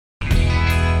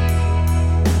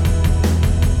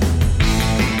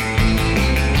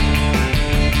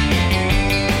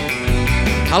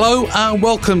Hello and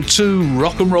welcome to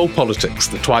Rock and Roll Politics,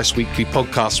 the twice-weekly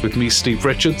podcast with me, Steve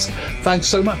Richards. Thanks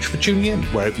so much for tuning in,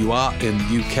 wherever you are in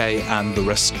the UK and the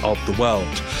rest of the world.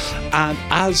 And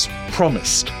as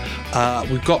promised,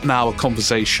 we've got now a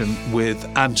conversation with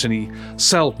Antony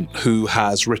Seldon, who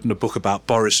has written a book about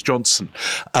Boris Johnson.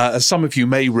 As some of you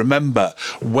may remember,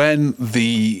 when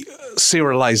the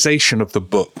serialization of the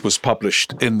book was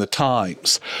published in the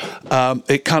Times,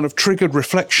 it kind of triggered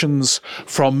reflections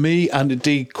from me and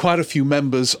indeed quite a few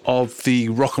members of the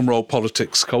Rock and Roll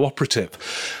Politics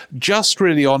Cooperative, just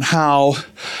really on how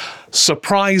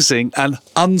surprising and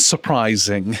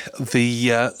unsurprising the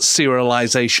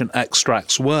serialization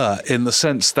extracts were, in the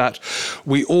sense that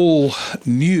we all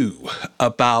knew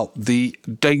about the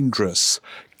dangerous,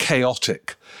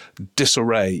 chaotic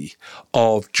disarray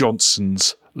of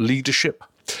Johnson's leadership,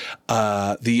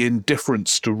 the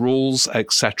indifference to rules,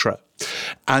 etc.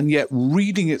 And yet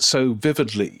reading it so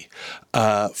vividly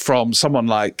from someone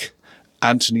like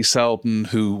Antony Seldon,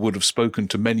 who would have spoken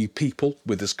to many people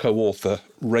with his co-author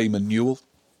Raymond Newell,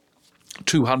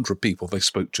 200 people they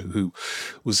spoke to who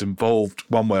was involved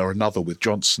one way or another with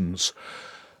Johnson's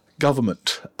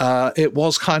government, it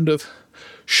was kind of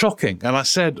shocking. And I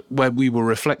said when we were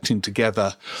reflecting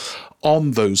together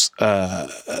on those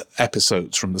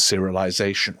episodes from the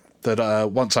serialization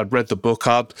that once I'd read the book,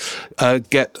 I'd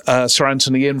get Sir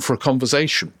Antony in for a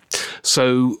conversation.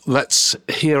 So let's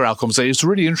hear our conversation. It's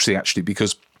really interesting, actually,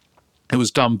 because it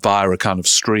was done via a kind of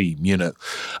stream,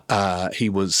 he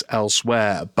was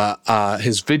elsewhere, but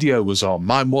his video was on.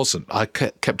 Mine wasn't. I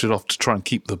kept it off to try and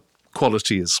keep the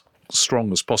quality as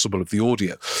strong as possible of the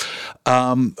audio.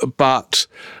 But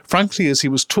frankly, as he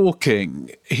was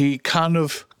talking, he kind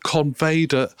of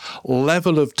conveyed a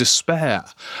level of despair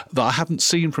that I haven't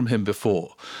seen from him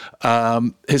before.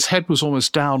 His head was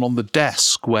almost down on the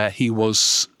desk where he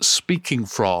was speaking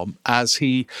from as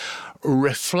he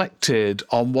reflected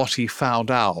on what he found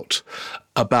out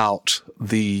about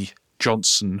the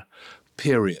Johnson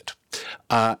period.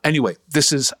 Anyway,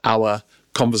 this is our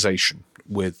conversation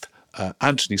with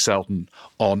Antony Seldon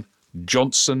on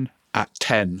Johnson at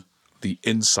 10, the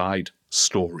inside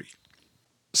story.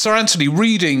 Sir Antony,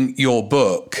 reading your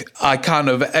book, I kind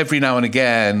of every now and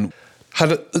again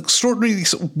had an extraordinarily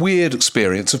weird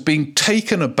experience of being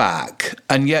taken aback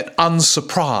and yet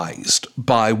unsurprised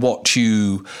by what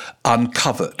you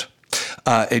uncovered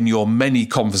in your many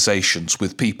conversations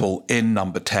with people in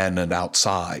Number 10 and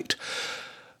outside.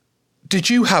 Did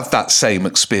you have that same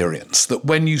experience, that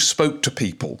when you spoke to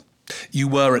people, you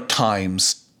were at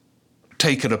times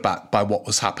taken aback by what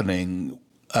was happening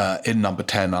in Number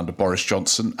 10 under Boris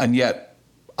Johnson, and yet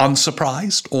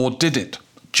unsurprised? Or did it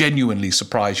genuinely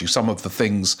surprise you, some of the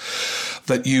things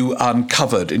that you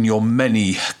uncovered in your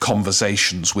many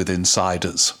conversations with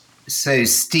insiders? So,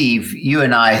 Steve, you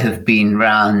and I have been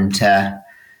round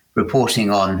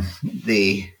reporting on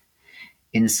the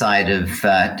inside of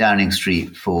Downing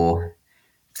Street for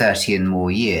 30 and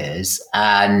more years,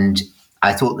 and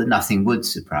I thought that nothing would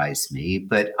surprise me,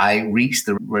 but I reached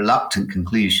the reluctant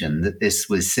conclusion that this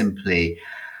was simply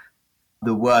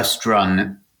the worst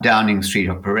run Downing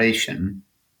Street operation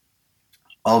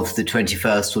of the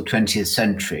 21st or 20th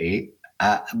century.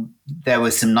 There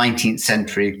were some 19th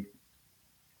century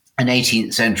and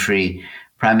 18th century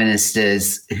prime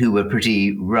ministers who were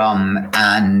pretty rum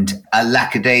and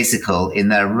lackadaisical in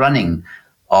their running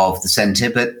of the centre,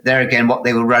 but there again, what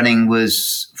they were running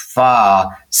was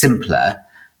far simpler.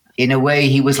 In a way,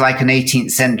 he was like an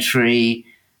 18th century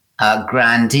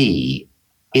grandee.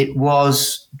 It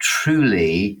was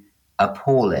truly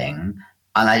appalling.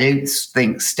 And I don't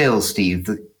think still, Steve,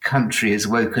 the country has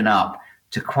woken up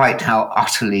to quite how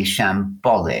utterly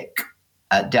shambolic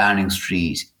Downing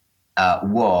Street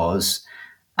was,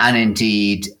 and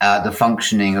indeed the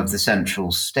functioning of the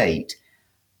central state,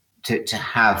 to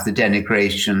have the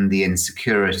denigration, the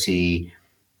insecurity,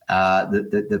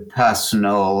 the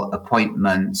personal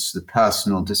appointments, the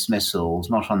personal dismissals,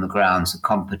 not on the grounds of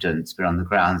competence, but on the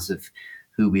grounds of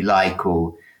who we like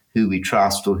or who we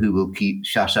trust or who will keep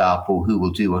shut up or who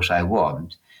will do what I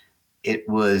want. It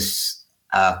was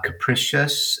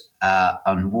capricious,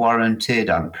 unwarranted,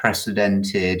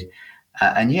 unprecedented.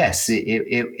 And yes,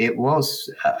 it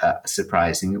was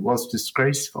surprising. It was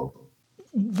disgraceful.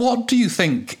 What do you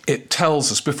think it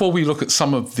tells us, before we look at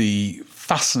some of the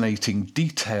fascinating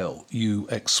detail you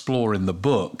explore in the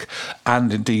book,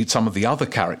 and indeed some of the other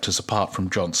characters apart from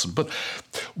Johnson, but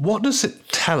what does it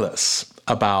tell us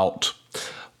about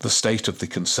the state of the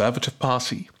Conservative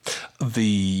Party,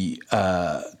 the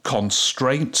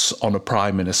constraints on a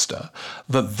prime minister,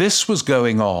 that this was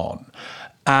going on,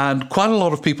 and quite a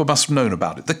lot of people must have known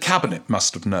about it. The cabinet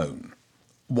must have known.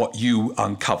 what you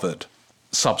uncovered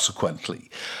subsequently.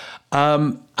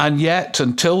 And yet,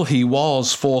 until he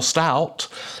was forced out,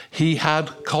 he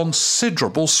had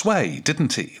considerable sway,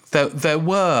 didn't he? There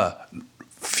were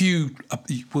few.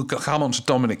 We'll come on to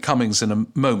Dominic Cummings in a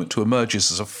moment, who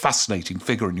emerges as a fascinating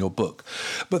figure in your book.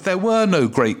 But there were no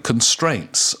great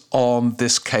constraints on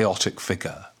this chaotic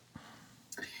figure.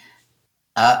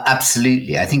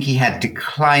 Absolutely. I think he had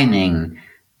declining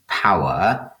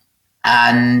power.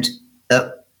 And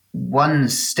at one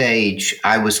stage,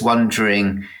 I was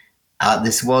wondering,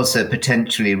 this was a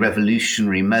potentially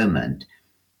revolutionary moment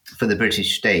for the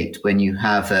British state when you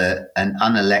have an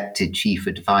unelected chief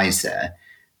advisor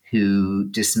who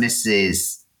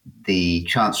dismisses the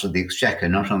Chancellor of the Exchequer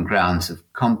not on grounds of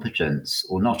competence,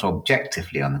 or not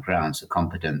objectively on the grounds of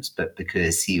competence, but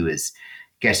because he was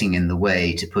getting in the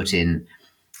way to put in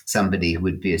somebody who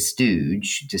would be a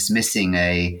stooge, dismissing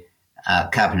a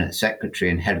cabinet secretary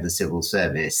and head of the civil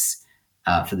service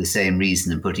for the same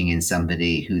reason, and putting in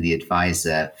somebody who the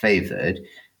advisor favoured,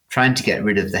 trying to get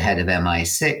rid of the head of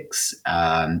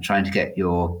MI6, trying to get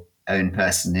your own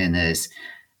person in as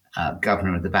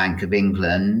governor of the Bank of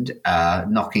England,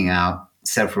 knocking out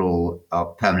several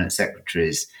permanent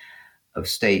secretaries of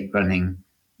state running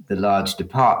the large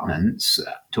departments,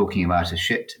 talking about a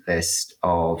shit list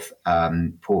of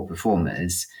poor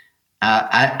performers.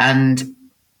 And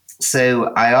so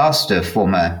I asked a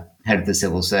former head of the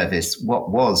civil service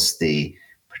what was the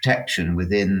protection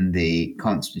within the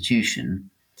Constitution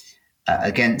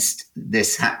against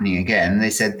this happening again. They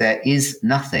said there is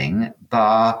nothing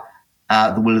bar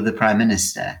the will of the Prime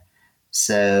Minister.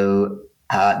 So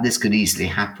this could easily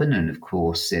happen. And of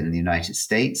course, in the United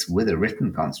States, with a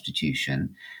written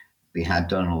constitution, we had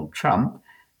Donald Trump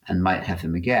and might have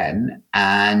him again.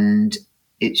 And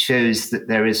it shows that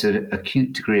there is an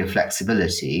acute degree of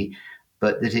flexibility,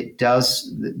 but that it does,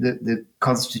 the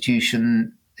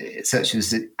constitution, such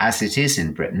as it is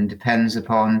in Britain, depends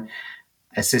upon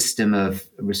a system of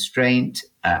restraint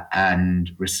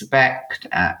and respect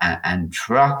and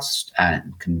trust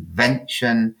and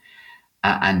convention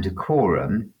and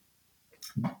decorum.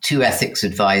 Two ethics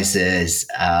advisors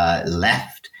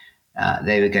left.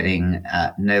 They were getting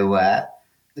nowhere.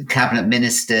 The cabinet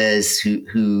ministers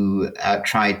who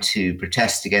tried to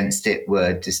protest against it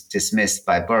were dismissed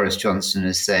by Boris Johnson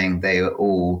as saying they were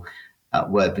all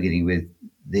word beginning with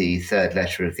the third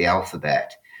letter of the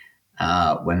alphabet.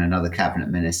 When another cabinet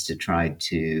minister tried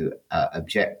to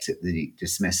object to the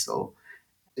dismissal.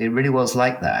 It really was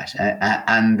like that.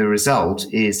 And the result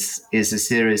is a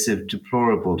series of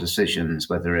deplorable decisions,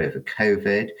 whether over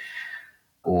COVID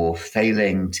or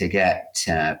failing to get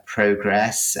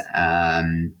progress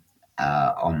on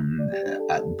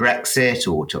Brexit,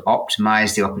 or to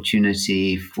optimize the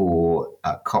opportunity for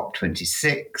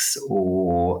COP26,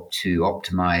 or to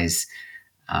optimize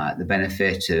the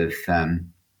benefit of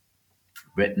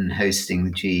Britain hosting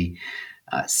the G7,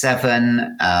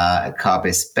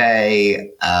 Carbis Bay,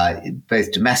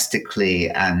 both domestically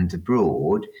and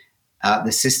abroad.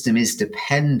 The system is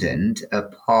dependent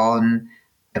upon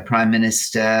a prime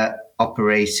minister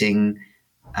operating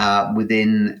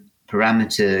within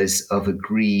parameters of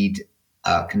agreed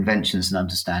conventions and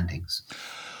understandings.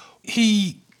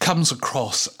 He comes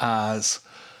across as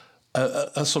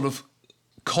a sort of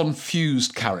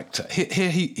confused character.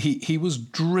 Here he was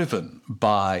driven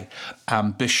by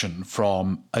ambition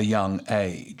from a young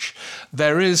age.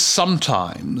 There is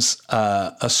sometimes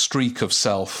a streak of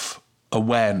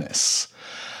self-awareness,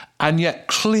 and yet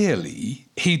clearly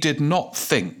he did not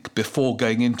think before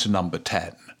going into number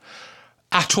 10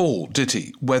 at all, did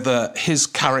he, whether his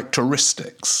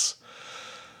characteristics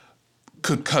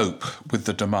could cope with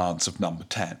the demands of number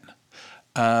 10.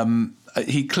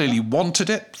 He clearly wanted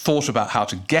it, thought about how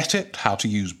to get it, how to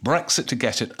use Brexit to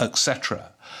get it,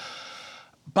 etc.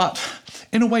 But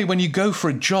in a way, when you go for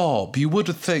a job, you would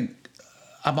think,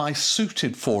 am I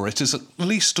suited for it, is at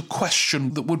least a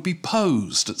question that would be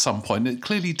posed at some point. It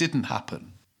clearly didn't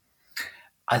happen.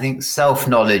 I think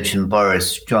self-knowledge and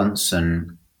Boris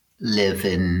Johnson live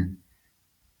in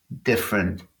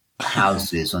different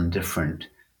houses on different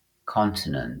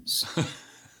continents.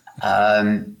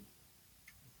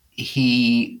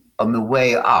 He, on the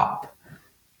way up,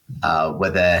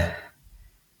 whether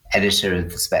editor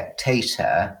of The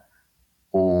Spectator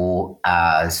or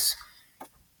as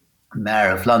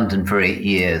Mayor of London for 8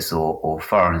 years or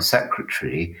Foreign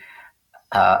Secretary,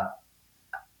 I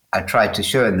tried to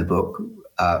show in the book,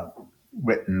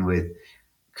 written with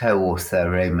co-author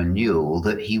Raymond Newell,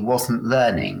 that he wasn't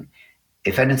learning.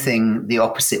 If anything, the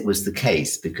opposite was the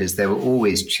case, because there were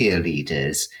always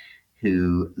cheerleaders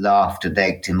who laughed and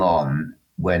egged him on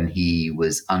when he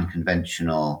was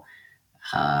unconventional,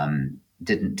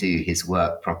 didn't do his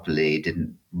work properly,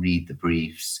 didn't read the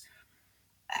briefs,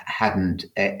 hadn't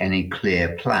any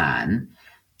clear plan.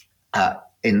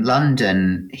 In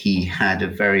London, he had a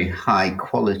very high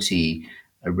quality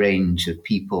range of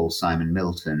people, Simon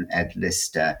Milton, Ed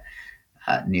Lister,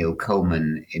 Neil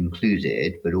Coleman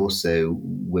included, but also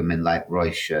women like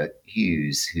Roysha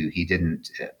Hughes, who he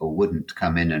didn't or wouldn't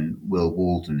come in, and Will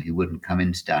Walden, who wouldn't come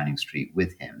into Downing Street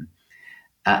with him.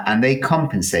 And they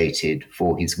compensated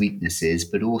for his weaknesses,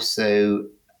 but also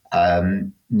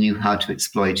knew how to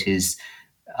exploit his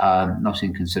not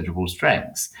inconsiderable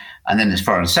strengths. And then as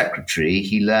Foreign Secretary,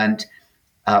 he learned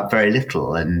very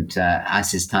little. And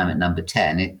as his time at Number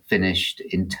 10, it finished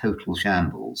in total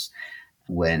shambles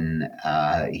when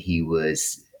he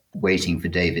was waiting for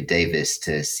David Davis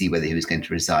to see whether he was going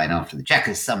to resign after the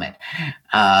Chequers Summit,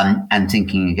 and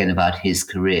thinking again about his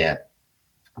career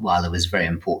while there was a very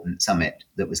important summit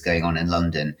that was going on in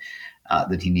London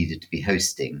that he needed to be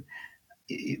hosting.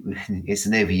 It's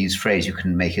an overused phrase, you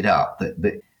couldn't make it up,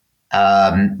 but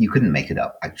you couldn't make it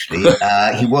up, actually.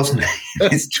 He wasn't,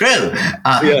 it's true.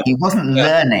 He wasn't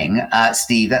learning,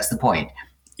 Steve, that's the point.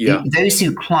 Yeah. Those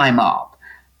who climb up,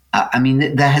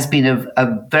 there has been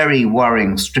a very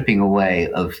worrying stripping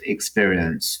away of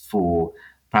experience for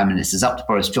prime ministers, up to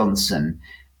Boris Johnson,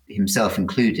 himself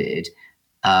included.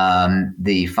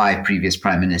 The 5 previous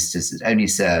prime ministers had only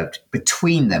served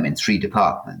between them in 3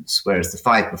 departments, whereas the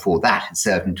 5 before that had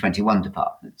served in 21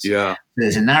 departments. Yeah.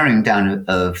 There's a narrowing down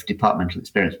of departmental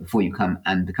experience before you come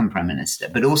and become prime minister.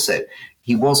 But also,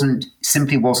 he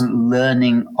simply wasn't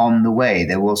learning on the way.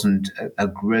 There wasn't a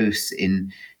growth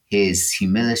in his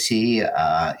humility,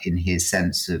 in his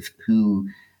sense of who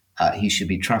he should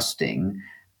be trusting,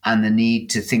 and the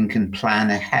need to think and plan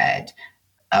ahead.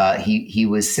 He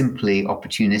was simply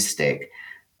opportunistic,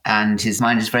 and his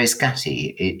mind is very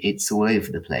scatty. It's all over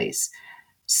the place.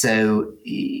 So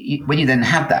when you then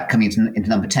have that coming into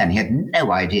Number 10, he had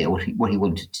no idea what he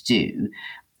wanted to do.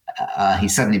 He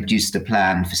suddenly produced a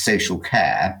plan for social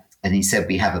care, and he said,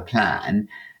 "We have a plan."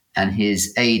 And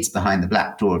his aides behind the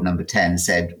black door of Number 10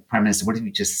 said, "Prime Minister, what have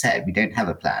you just said? We don't have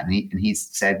a plan." And he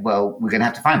said, "Well, we're going to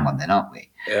have to find one then, aren't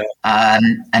we?" Yeah.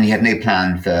 And he had no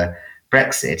plan for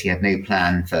Brexit. He had no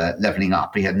plan for levelling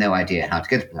up. He had no idea how to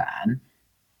get a plan,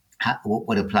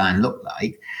 what a plan looked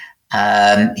like.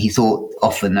 He thought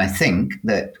often, I think,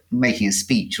 that making a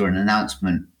speech or an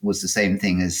announcement was the same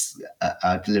thing as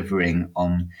delivering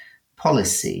on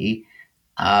policy.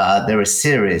 There are a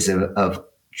series of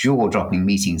jaw-dropping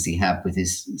meetings he had with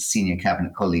his senior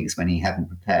cabinet colleagues when he hadn't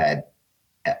prepared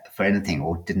for anything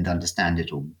or didn't understand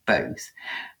it, or both.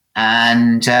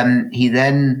 And he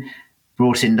then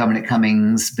brought in Dominic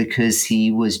Cummings because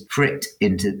he was tricked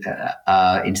into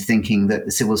thinking that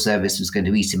the civil service was going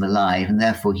to eat him alive, and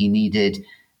therefore he needed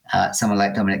someone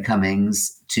like Dominic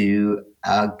Cummings to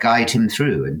guide him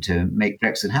through and to make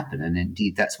Brexit happen. And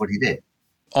indeed, that's what he did.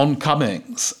 On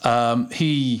Cummings,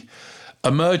 he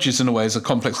emerges in a way as a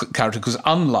complex character because,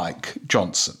 unlike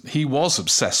Johnson, he was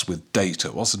obsessed with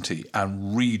data, wasn't he,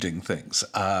 and reading things.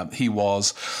 He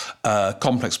was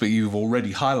complex, but you've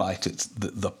already highlighted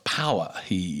the power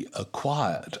he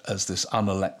acquired as this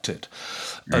unelected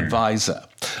advisor.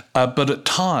 But at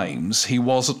times, he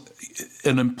was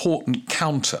an important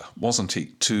counter, wasn't he,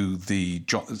 to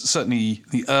certainly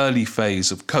the early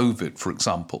phase of COVID, for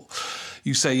example.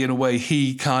 You say, in a way,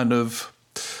 he kind of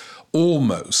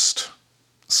almost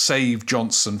saved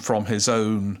Johnson from his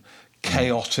own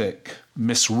chaotic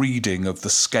misreading of the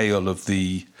scale of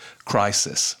the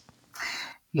crisis.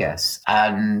 Yes,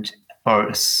 and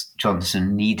Boris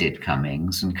Johnson needed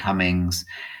Cummings, and Cummings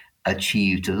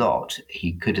achieved a lot.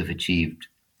 He could have achieved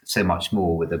so much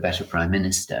more with a better prime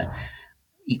minister.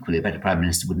 Equally, a better prime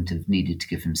minister wouldn't have needed to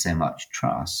give him so much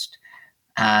trust.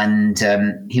 And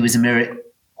he was a mirror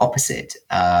opposite.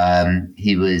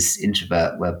 He was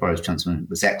introvert where Boris Johnson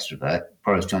was extrovert.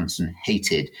 Boris Johnson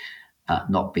hated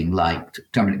not being liked.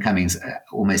 Dominic Cummings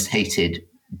almost hated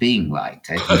being liked.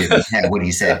 He didn't care what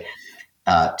he said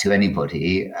to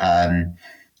anybody.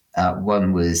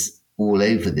 One was all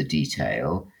over the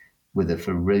detail with a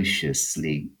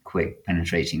ferociously quick,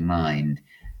 penetrating mind.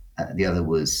 The other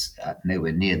was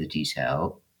nowhere near the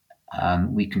detail.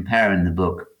 We compare in the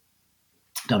book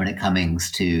Dominic Cummings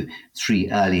to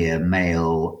 3 earlier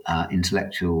male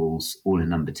intellectuals, all in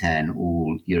Number 10,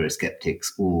 all Eurosceptics,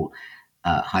 all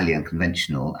highly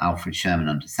unconventional. Alfred Sherman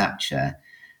under Thatcher,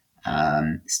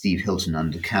 Steve Hilton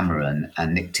under Cameron,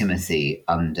 and Nick Timothy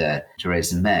under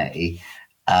Theresa May.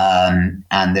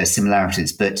 And there's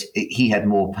similarities, but he had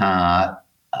more power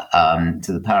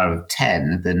to the power of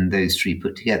 10 than those 3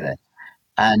 put together.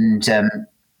 And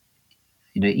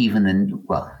even then,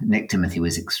 well, Nick Timothy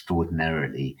was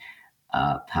extraordinarily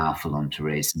powerful on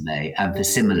Theresa May, and for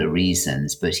similar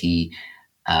reasons. But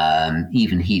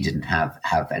even he didn't have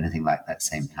anything like that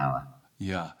same power.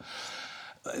 Yeah.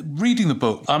 Reading the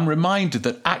book, I'm reminded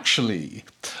that actually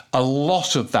a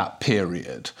lot of that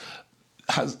period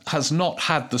has not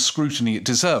had the scrutiny it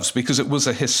deserves, because it was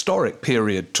a historic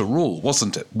period to rule,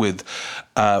 wasn't it, with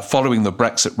following the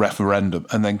Brexit referendum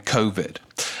and then COVID.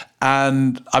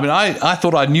 And I mean, I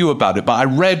thought I knew about it, but I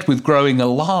read with growing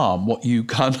alarm what you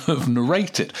kind of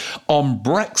narrated. On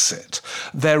Brexit,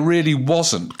 there really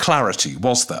wasn't clarity,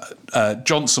 was there?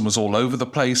 Johnson was all over the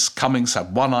place. Cummings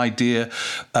had one idea.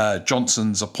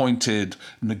 Johnson's appointed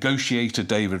negotiator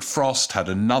David Frost had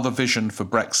another vision for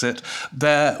Brexit.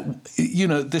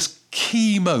 This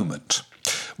key moment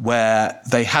where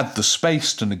they had the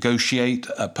space to negotiate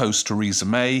post Theresa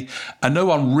May, and no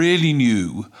one really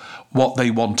knew what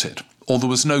they wanted, or there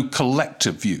was no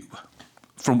collective view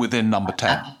from within Number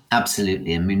 10.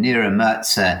 Absolutely. And Munira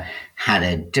Mirza had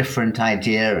a different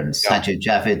idea, and Sajid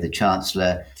Javid, the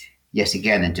Chancellor, yet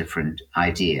again a different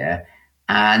idea.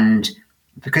 And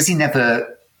because he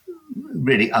never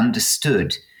really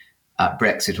understood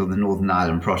Brexit or the Northern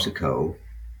Ireland Protocol,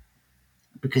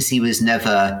 because he was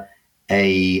never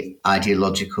a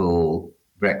ideological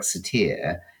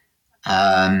Brexiteer,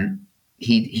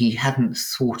 he hadn't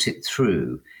thought it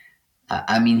through.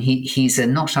 He's a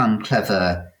not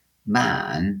unclever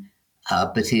man,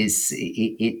 but his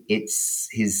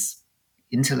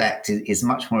intellect is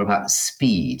much more about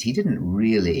speed. He didn't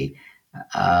really.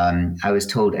 I was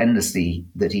told endlessly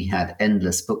that he had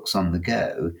endless books on the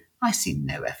go. I see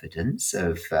no evidence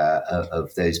of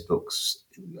those books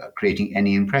creating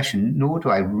any impression, nor do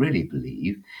I really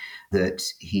believe that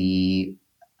he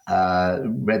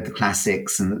read the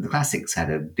classics and that the classics had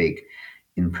a big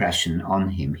impression on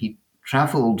him. He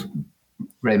travelled,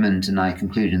 Raymond and I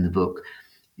conclude in the book,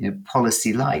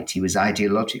 policy light. He was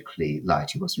ideologically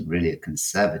light. He wasn't really a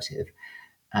conservative.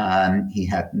 He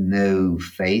had no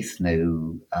faith,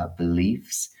 no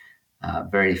beliefs,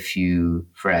 very few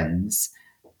friends.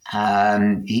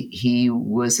 He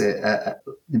was, in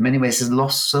many ways, a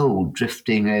lost soul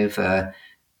drifting over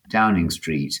Downing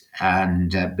Street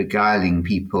and beguiling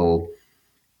people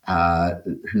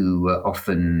who were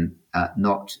often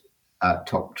not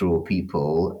top drawer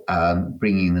people,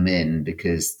 bringing them in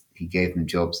because he gave them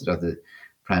jobs that other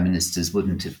prime ministers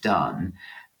wouldn't have done.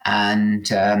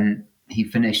 And he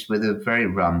finished with a very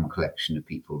rum collection of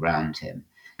people around him.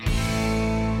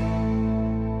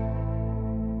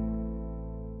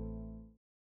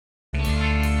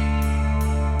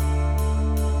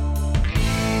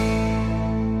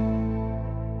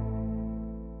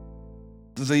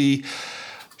 The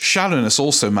shallowness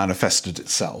also manifested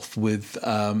itself with,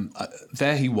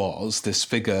 there he was, this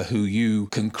figure who you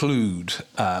conclude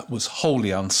was wholly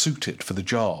unsuited for the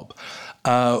job,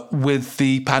 with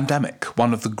the pandemic,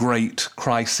 one of the great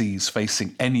crises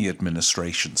facing any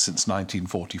administration since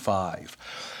 1945.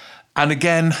 And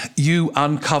again, you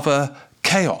uncover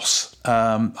chaos.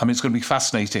 It's going to be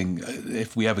fascinating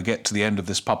if we ever get to the end of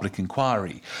this public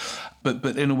inquiry.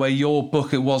 But in a way, your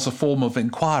book, it was a form of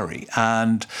inquiry.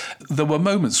 And there were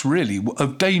moments, really,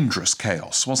 of dangerous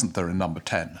chaos, wasn't there, in Number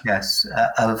 10? Yes,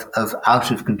 of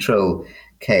out-of-control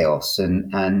chaos.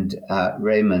 And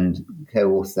Raymond,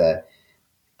 co-author,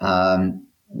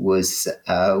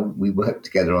 we worked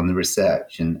together on the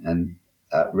research, and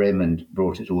Raymond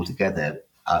brought it all together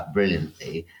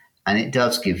brilliantly. And it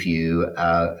does give you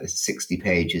 60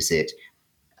 pages,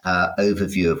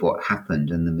 overview of what happened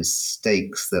and the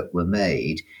mistakes that were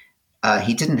made.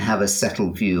 He didn't have a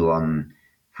settled view on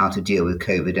how to deal with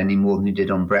COVID any more than he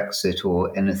did on Brexit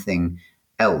or anything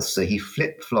else. So he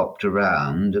flip-flopped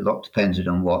around. A lot depended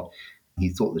on what he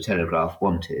thought the Telegraph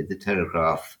wanted. The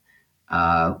Telegraph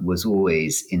was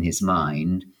always in his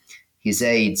mind. His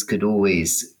aides could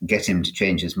always get him to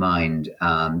change his mind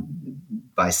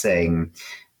by saying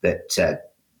that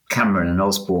Cameron and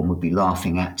Osborne would be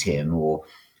laughing at him, or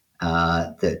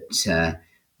that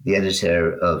the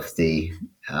editor of the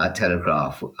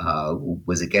Telegraph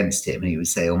was against him, and he would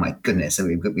say, "Oh my goodness,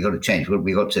 we've got to change.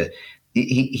 We got to."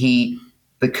 He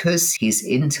because his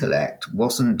intellect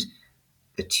wasn't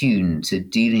attuned to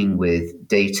dealing with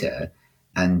data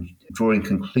and drawing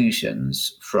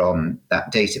conclusions from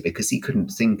that data, because he couldn't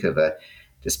think of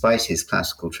despite his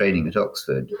classical training at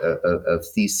Oxford, of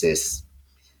thesis,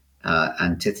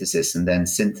 antithesis, and then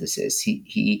synthesis.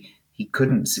 He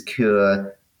couldn't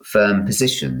secure firm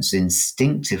positions.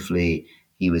 Instinctively,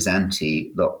 he was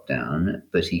anti-lockdown,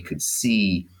 but he could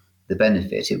see the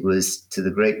benefit. It was to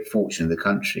the great fortune of the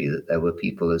country that there were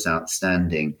people as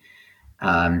outstanding,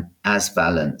 as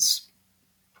balanced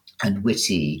and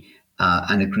witty,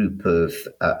 and a group of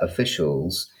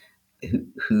officials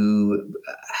who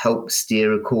helped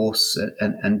steer a course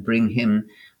and bring him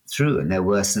through. And there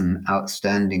were some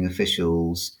outstanding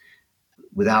officials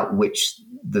without which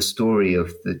the story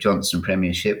of the Johnson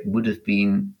premiership would have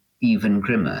been even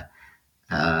grimmer.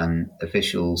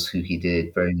 Officials who he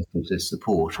did very little to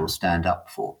support or stand up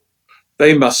for.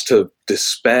 They must have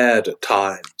despaired at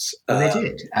times. Well, they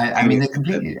did. I mean, they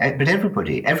completely. But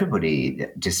everybody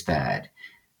despaired.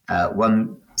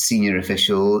 One senior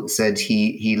official said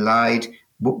he lied.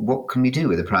 What can we do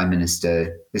with a prime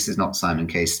minister? This is not Simon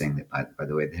Case thing, by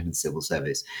the way, the head of the civil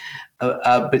service.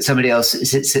 But somebody else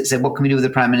said, what can we do with a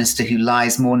prime minister who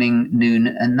lies morning, noon,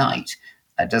 and night?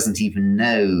 Doesn't even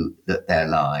know that they're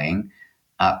lying.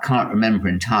 Can't remember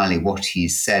entirely what he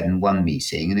said in one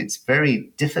meeting. And it's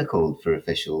very difficult for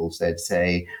officials, they'd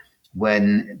say,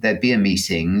 when there'd be a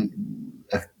meeting,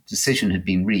 a decision had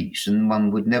been reached, and one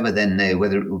would never then know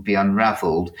whether it would be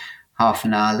unraveled half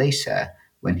an hour later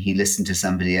when he listened to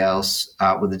somebody else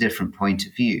with a different point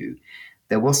of view.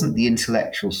 There wasn't the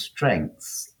intellectual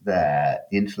strength there,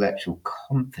 the intellectual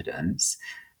confidence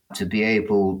to be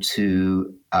able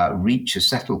to reach a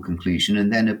settled conclusion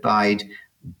and then abide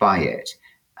by it.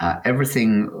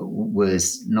 Everything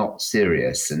was not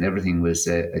serious, and everything was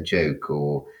a joke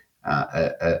or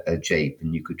a jape,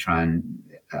 and you could try and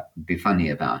be funny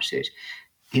about it.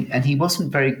 And he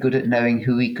wasn't very good at knowing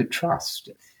who he could trust.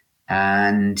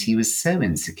 And he was so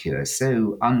insecure,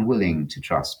 so unwilling to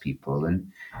trust people.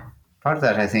 And part of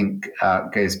that, I think,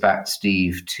 goes back,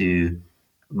 Steve, to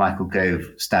Michael Gove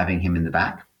stabbing him in the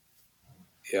back.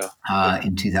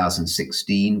 In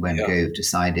 2016, when Gove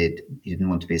decided he didn't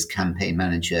want to be his campaign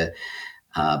manager,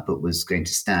 but was going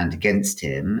to stand against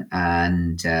him.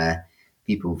 And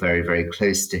people very, very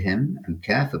close to him who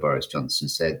care for Boris Johnson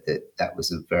said that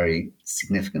was a very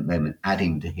significant moment,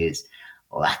 adding to his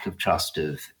lack of trust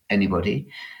of anybody.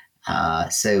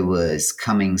 So was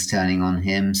Cummings turning on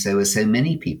him. So were so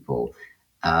many people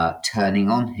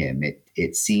turning on him.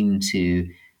 It seemed to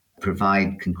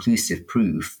provide conclusive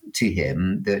proof to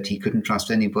him that he couldn't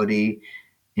trust anybody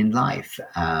in life.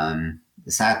 The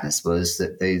sadness was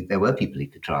that there were people he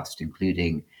could trust,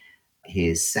 including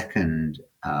his second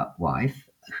wife,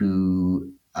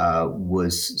 who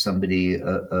was somebody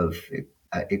of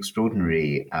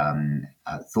extraordinary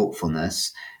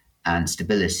thoughtfulness and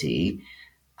stability,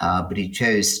 but he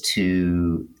chose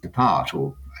to depart,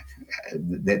 or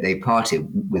they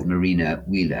parted with Marina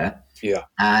Wheeler. Yeah.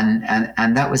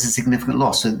 And that was a significant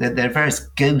loss. So there are various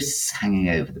ghosts hanging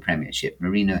over the premiership.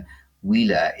 Marina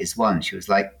Wheeler is one. She was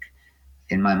like,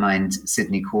 in my mind,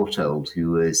 Sidney Courtauld,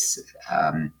 who was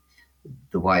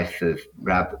the wife of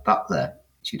Rab Butler.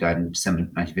 She died in December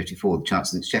 1954, the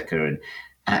Chancellor of the Exchequer.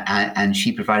 And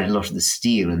she provided a lot of the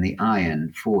steel and the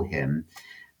iron for him.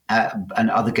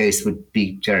 And other ghosts would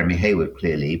be Jeremy Hayward,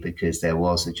 clearly, because there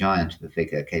was a giant of a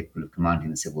figure capable of commanding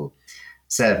the civil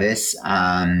service,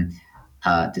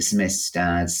 dismissed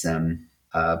as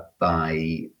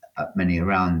by many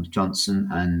around Johnson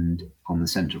and on the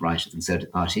centre-right of the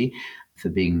Conservative Party for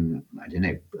being, I don't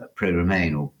know,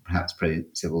 pro-Remain or perhaps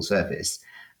pro-civil service.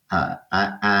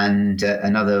 And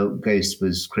another ghost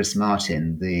was Chris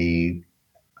Martin, the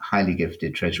highly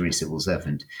gifted Treasury civil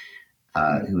servant,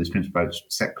 who was Principal Private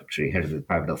Secretary, head of the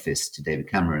private office to David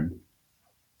Cameron,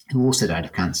 who also died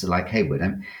of cancer like Hayward.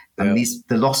 And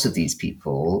the loss of these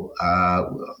people,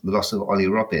 the loss of Ollie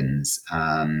Robbins,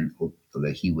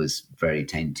 although he was very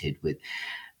tainted with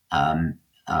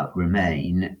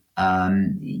Remain,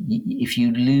 if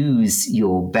you lose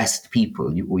your best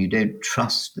people or you don't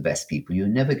trust the best people, you're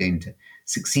never going to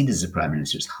succeed as a prime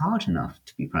minister. It's hard enough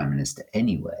to be prime minister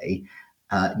anyway.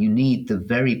 You need the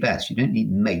very best. You don't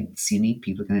need mates. You need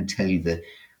people who are going to tell you the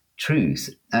truth.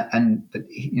 But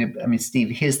Steve,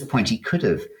 here's the point. He could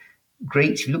have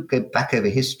if you go back over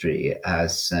history,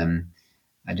 as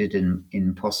I did in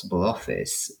Impossible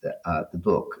Office, the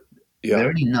book. Yeah. There are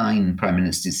only 9 prime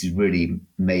ministers who really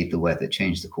made the weather,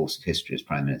 changed the course of history as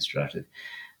prime minister out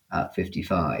of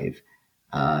 55,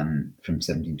 from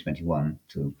 1721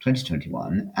 to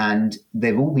 2021. And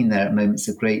they've all been there at moments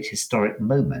of great historic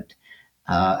moment.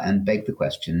 And beg the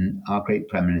question, are great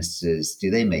prime ministers, do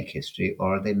they make history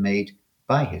or are they made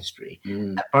by history?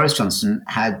 Boris Johnson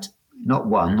had not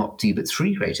 1, not 2, but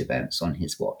 3 great events on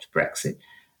his watch: Brexit,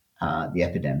 the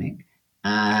epidemic,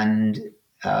 and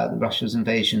Russia's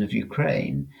invasion of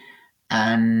Ukraine.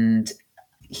 And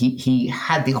he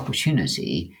had the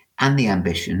opportunity and the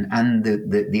ambition and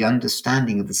the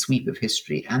understanding of the sweep of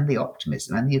history and the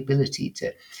optimism and the ability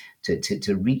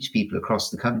to reach people across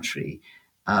the country.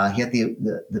 He had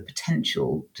the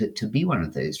potential to be one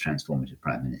of those transformative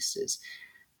prime ministers.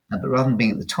 But rather than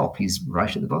being at the top, he's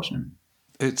right at the bottom.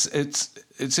 It's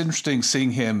interesting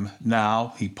seeing him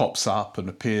now. He pops up and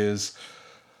appears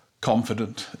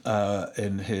confident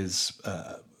in his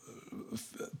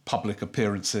public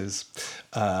appearances.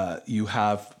 You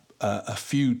have a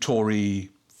few Tory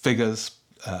figures,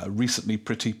 recently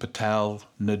Priti Patel,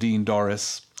 Nadine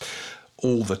Dorries,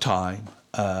 all the time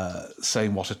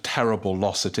saying what a terrible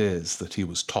loss it is that he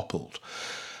was toppled.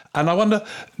 And I wonder,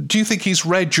 do you think he's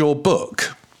read your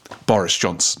book, Boris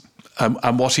Johnson,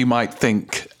 and what he might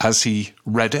think as he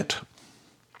read it?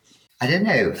 I don't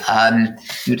know.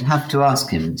 You'd have to ask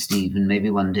him, Steve, and maybe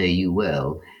one day you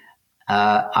will.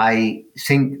 I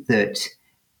think that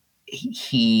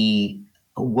he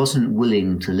wasn't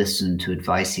willing to listen to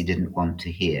advice he didn't want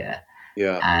to hear.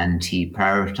 Yeah. And he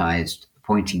prioritized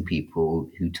appointing people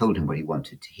who told him what he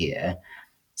wanted to hear.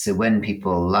 So when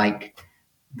people like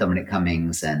Dominic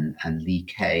Cummings and Lee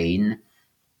Cain,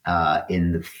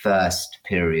 in the first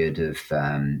period of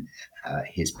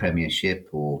his premiership,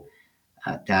 or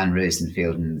Dan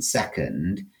Rosenfield in the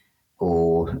second,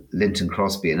 or Linton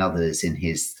Crosby and others in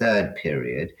his third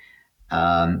period,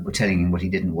 were telling him what he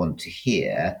didn't want to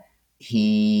hear,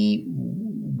 he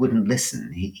wouldn't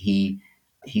listen. He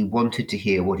wanted to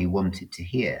hear what he wanted to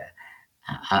hear.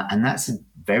 And that's a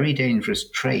very dangerous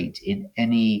trait in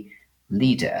any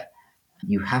leader.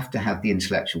 You have to have the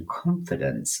intellectual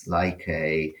confidence, like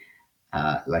a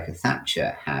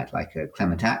Thatcher had, like a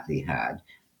Clement Attlee had,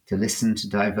 to listen to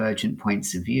divergent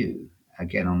points of view.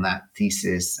 Again, on that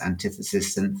thesis,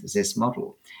 antithesis, synthesis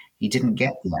model. He didn't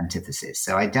get the antithesis,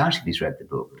 so I doubt if he's read the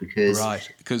book because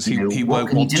he what won't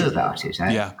can want he do to, about it?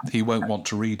 Yeah, he won't want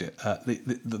to read it.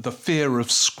 The fear of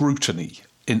scrutiny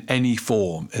in any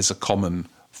form is a common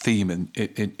theme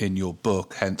in your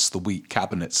book. Hence the weak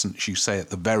cabinets, and as you say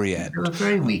at the very end, they were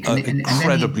very weak,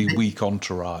 incredibly weak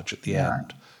entourage at the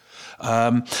end.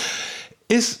 I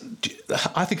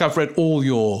think I've read all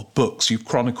your books. You've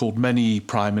chronicled many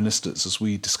prime ministers, as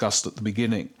we discussed at the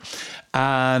beginning,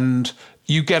 and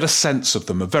you get a sense of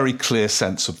them, a very clear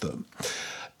sense of them.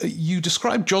 You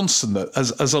describe Johnson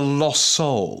as a lost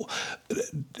soul.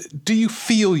 Do you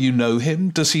feel you know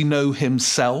him? Does he know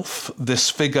himself, this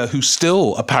figure who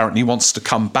still apparently wants to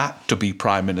come back to be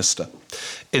prime minister,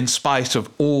 in spite of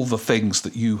all the things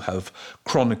that you have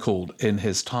chronicled in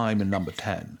his time in Number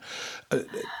 10?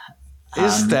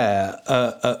 Is there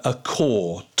a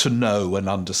core to know and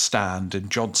understand in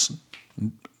Johnson?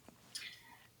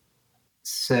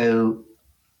 So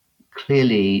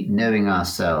clearly, knowing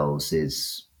ourselves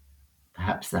is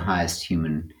perhaps the highest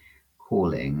human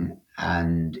calling,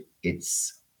 and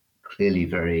it's clearly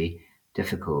very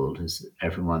difficult, as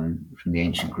everyone from the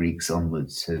ancient Greeks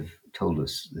onwards have told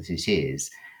us that it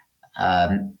is.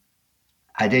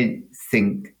 I don't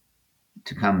think,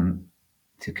 to come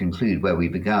to conclude where we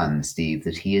began, Steve,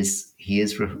 that he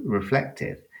is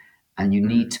reflective, and you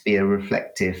need to be a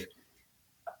reflective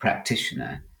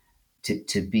practitioner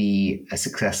to be a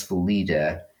successful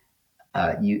leader.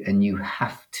 You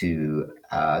have to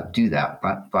do that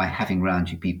by having around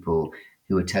you people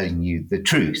who are telling you the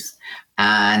truth,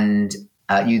 and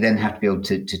you then have to be able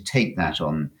to take that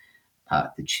on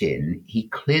the chin. He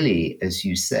clearly, as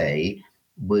you say,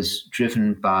 was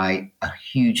driven by a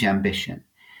huge ambition.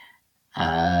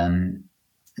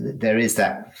 There is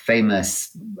that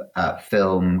famous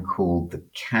film called The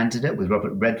Candidate with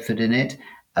Robert Redford in it,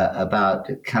 about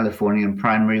Californian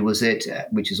primary, was it,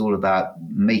 which is all about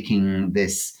making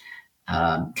this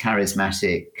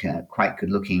charismatic, quite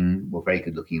good-looking, well, very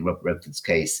good-looking in Robert Redford's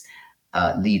case,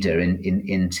 leader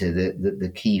into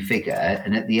the key figure.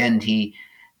 And at the end, he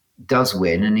does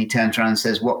win, and he turns around and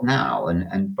says, "What now?"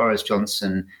 And Boris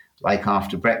Johnson, like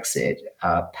after Brexit,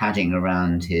 padding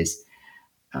around his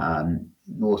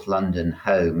North London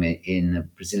home in a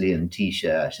Brazilian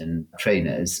T-shirt and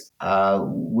trainers,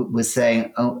 was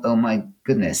saying, oh my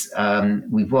goodness,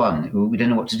 we've won. We don't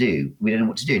know what to do. We don't know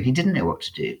what to do. And he didn't know what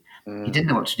to do. He didn't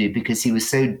know what to do because he was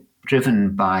so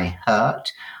driven by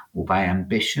hurt or by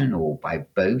ambition or by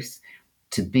both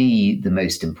to be the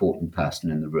most important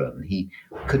person in the room. He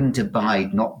couldn't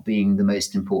abide not being the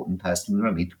most important person in the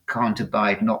room. He can't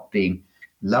abide not being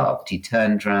loved. He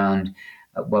turned around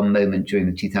at one moment during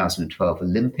the 2012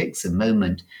 Olympics, a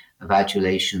moment of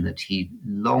adulation that he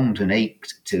longed and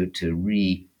ached to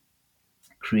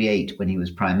recreate when he was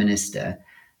Prime Minister.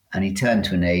 And he turned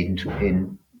to an aide in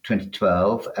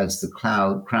 2012 as the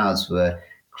crowds were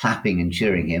clapping and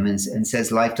cheering him, and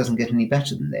says life doesn't get any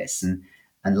better than this,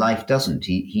 and life doesn't.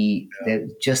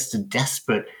 There's just a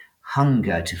desperate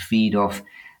hunger to feed off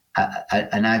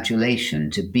an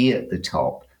adulation, to be at the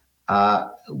top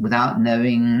without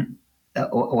knowing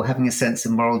or having a sense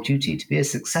of moral duty. To be a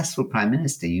successful prime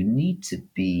minister, you need to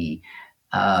be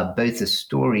both a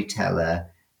storyteller,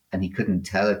 and he couldn't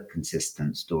tell a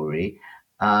consistent story,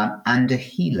 and a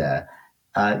healer.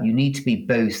 You need to be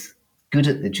both good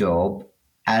at the job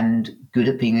and good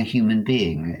at being a human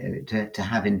being, to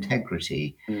have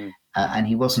integrity. And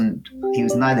he was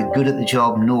neither good at the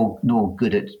job nor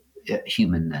good at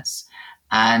humanness.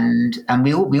 And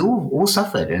we all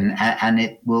suffered, and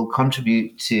it will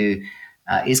contribute to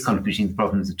is contributing to the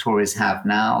problems the Tories have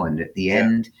now. And at the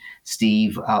end,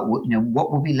 Steve,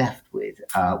 what were we left with?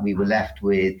 We were left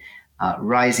with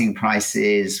rising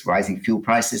fuel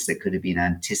prices that could have been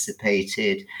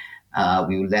anticipated.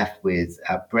 We were left with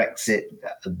Brexit,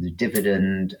 the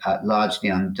dividend largely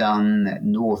undone,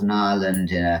 Northern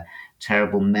Ireland in a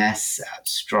terrible mess,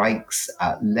 strikes,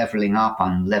 levelling up,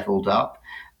 unlevelled up,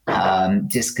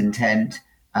 discontent,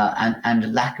 and a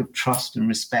lack of trust and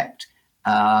respect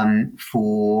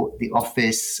for the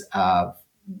office.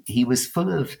 He was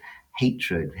full of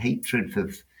hatred for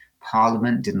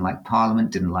Parliament, didn't like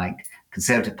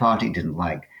Conservative Party, didn't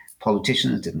like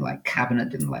politicians, didn't like cabinet,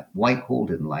 didn't like Whitehall,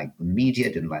 didn't like the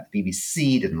media, didn't like the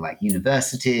BBC, didn't like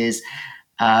universities.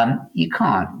 You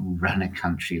can't run a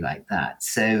country like that.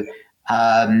 So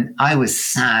I was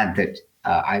sad that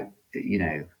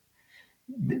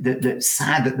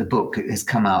sad that the book has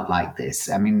come out like this.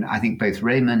 I mean, I think both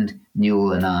Raymond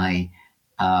Newell and I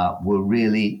were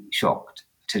really shocked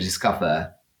to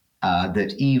discover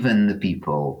that even the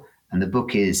people, and the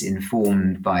book is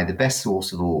informed by the best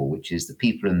source of all, which is the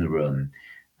people in the room,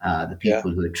 the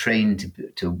people who are trained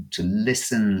to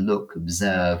listen, look,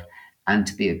 observe, and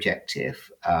to be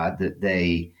objective, that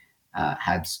they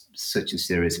had such a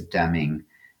series of damning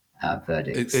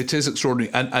verdicts. It is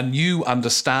extraordinary. And you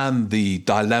understand the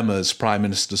dilemmas prime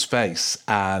ministers face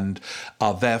and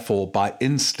are therefore by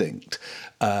instinct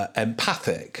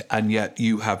empathic, and yet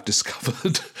you have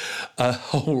discovered a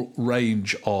whole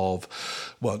range of,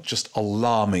 just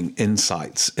alarming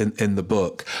insights in the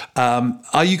book.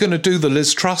 Are you going to do the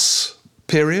Liz Truss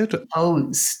period?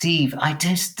 Oh, Steve, I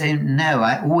just don't know.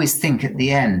 I always think at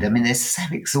the end, I mean, they're so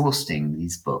exhausting,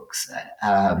 these books.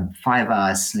 5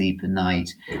 hours sleep a night,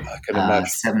 I can imagine.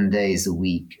 7 days a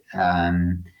week.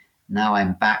 Now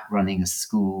I'm back running a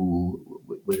school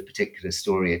with a particular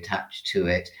story attached to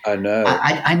it. I know.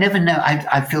 I never know.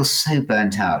 I feel so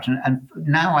burnt out. And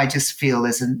now I just feel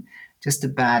there's just a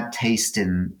bad taste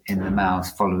in the mouth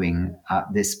following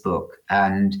this book.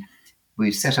 And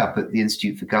we've set up at the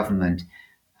Institute for Government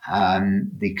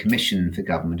the Commission for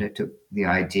Government. I took the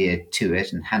idea to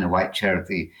it, and Hannah White, chair of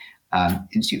the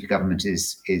Institute for Government,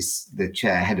 is the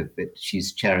head of it.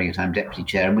 She's chairing it. I'm deputy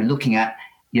chair, and we're looking at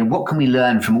what can we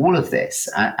learn from all of this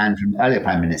and from earlier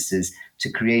prime ministers to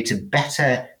create a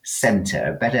better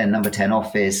centre, a better number 10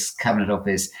 office, cabinet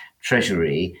office,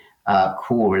 treasury,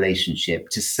 core relationship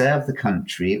to serve the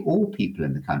country, all people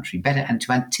in the country better, and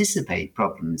to anticipate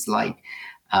problems like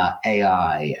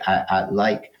AI,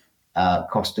 like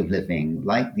cost of living,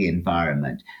 like the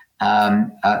environment,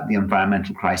 the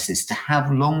environmental crisis, to have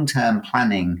long-term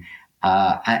planning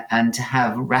and to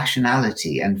have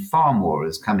rationality and far more,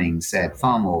 as Cummings said,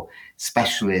 far more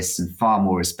specialists and far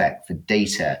more respect for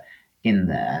data in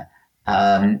there.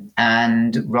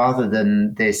 And rather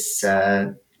than this,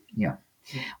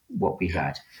 what we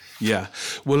had. Yeah.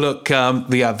 Well, look,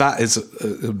 that is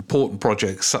an important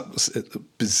project,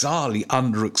 bizarrely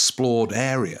underexplored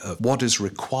area of what is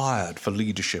required for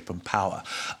leadership and power.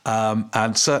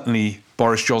 And certainly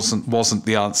Boris Johnson wasn't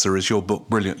the answer, as your book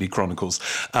brilliantly chronicles.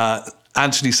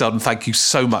 Antony Seldon, thank you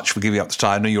so much for giving up the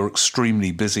time. I know you're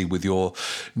extremely busy with your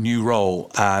new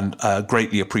role, and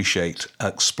greatly appreciate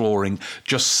exploring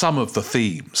just some of the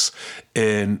themes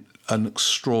in an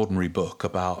extraordinary book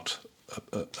about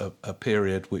a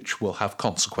period which will have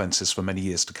consequences for many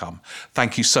years to come.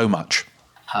 Thank you so much.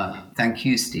 Thank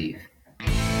you, Steve.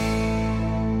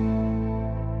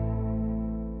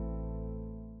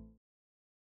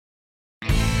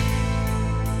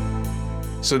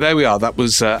 So there we are. That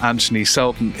was Antony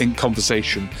Seldon in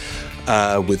conversation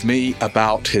with me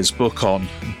about his book on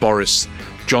Boris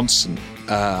Johnson.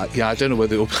 I don't know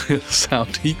whether it'll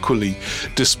sound equally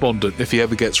despondent if he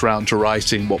ever gets round to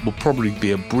writing what will probably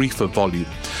be a briefer volume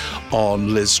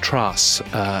on Liz Truss,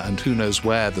 and who knows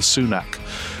where the Sunak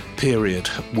period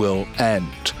will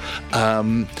end.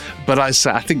 But I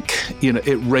think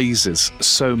it raises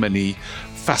so many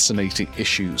fascinating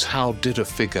issues. How did a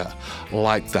figure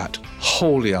like that,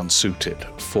 wholly unsuited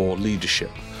for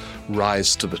leadership,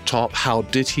 rise to the top? How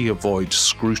did he avoid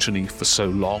scrutiny for so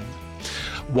long?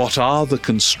 What are the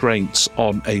constraints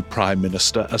on a prime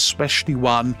minister, especially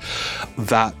one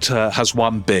that has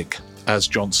won big, as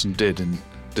Johnson did in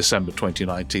December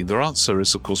 2019? The answer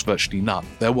is, of course, virtually none.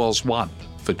 There was one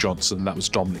for Johnson, that was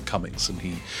Dominic Cummings, and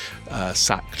he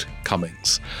sacked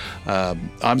Cummings.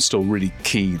 I'm still really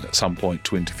keen at some point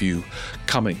to interview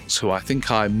Cummings, who I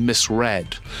think I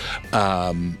misread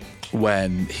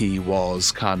when he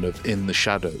was kind of in the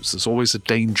shadows. There's always a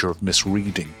danger of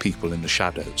misreading people in the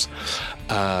shadows.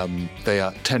 They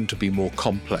tend to be more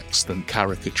complex than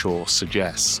caricature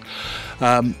suggests.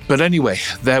 But anyway,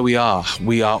 there we are.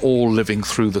 We are all living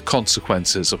through the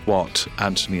consequences of what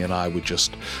Antony and I were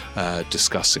just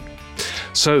discussing.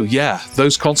 So yeah,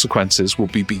 those consequences will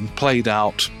be being played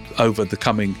out over the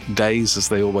coming days, as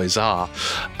they always are.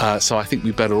 So I think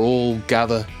we better all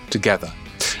gather together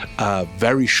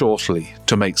very shortly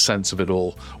to make sense of it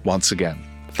all once again.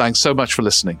 Thanks so much for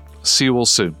listening. See you all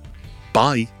soon.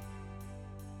 Bye.